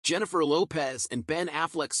Jennifer Lopez and Ben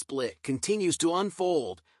Affleck split continues to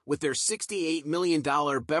unfold, with their $68 million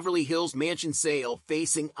Beverly Hills mansion sale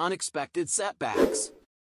facing unexpected setbacks.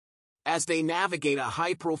 As they navigate a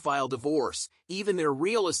high-profile divorce, even their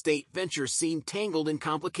real estate ventures seem tangled in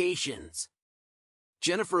complications.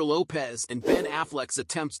 Jennifer Lopez and Ben Affleck's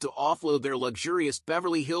attempts to offload their luxurious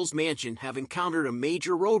Beverly Hills mansion have encountered a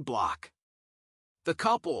major roadblock. The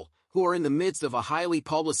couple, who are in the midst of a highly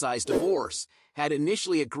publicized divorce, had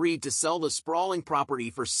initially agreed to sell the sprawling property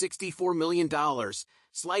for $64 million,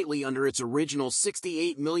 slightly under its original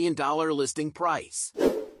 $68 million listing price.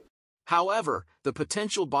 However, the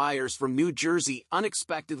potential buyers from New Jersey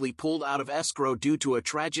unexpectedly pulled out of escrow due to a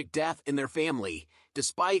tragic death in their family,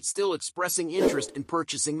 despite still expressing interest in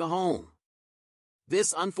purchasing the home.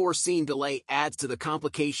 This unforeseen delay adds to the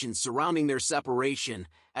complications surrounding their separation,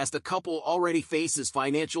 as the couple already faces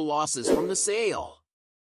financial losses from the sale.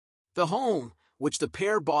 The home, which the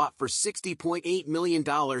pair bought for $60.8 million in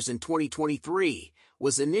 2023,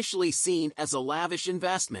 was initially seen as a lavish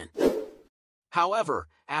investment. However,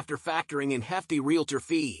 after factoring in hefty realtor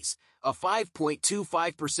fees, a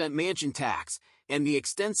 5.25% mansion tax, and the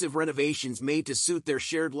extensive renovations made to suit their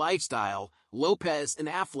shared lifestyle, Lopez and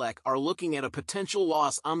Affleck are looking at a potential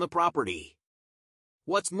loss on the property.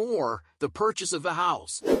 What's more, the purchase of the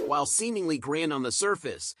house, while seemingly grand on the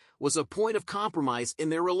surface, was a point of compromise in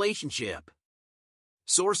their relationship.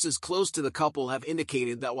 Sources close to the couple have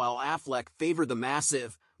indicated that while Affleck favored the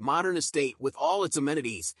massive, modern estate with all its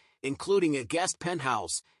amenities, including a guest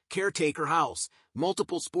penthouse, caretaker house,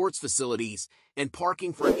 multiple sports facilities, and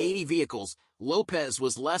parking for 80 vehicles, Lopez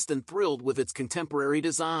was less than thrilled with its contemporary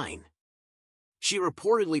design. She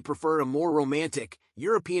reportedly preferred a more romantic,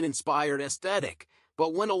 European-inspired aesthetic,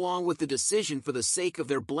 but went along with the decision for the sake of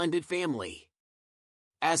their blended family.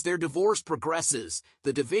 As their divorce progresses,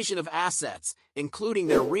 the division of assets, including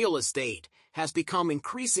their real estate, has become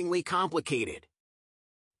increasingly complicated.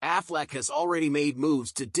 Affleck has already made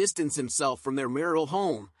moves to distance himself from their marital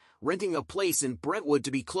home, renting a place in Brentwood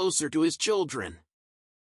to be closer to his children.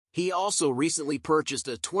 He also recently purchased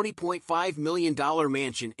a $20.5 million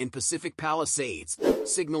mansion in Pacific Palisades,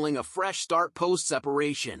 signaling a fresh start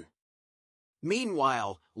post-separation.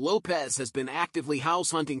 Meanwhile, Lopez has been actively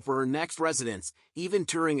house hunting for her next residence, even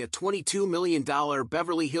touring a $22 million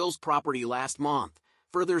Beverly Hills property last month,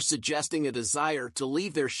 further suggesting a desire to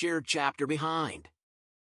leave their shared chapter behind.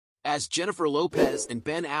 As Jennifer Lopez and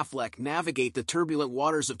Ben Affleck navigate the turbulent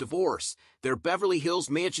waters of divorce, their Beverly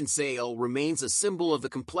Hills mansion sale remains a symbol of the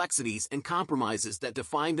complexities and compromises that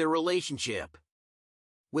define their relationship.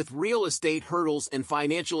 With real estate hurdles and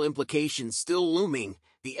financial implications still looming,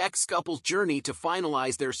 the ex-couple's journey to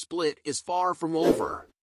finalize their split is far from over.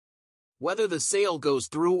 Whether the sale goes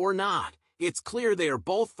through or not, it's clear they are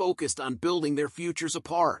both focused on building their futures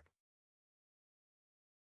apart.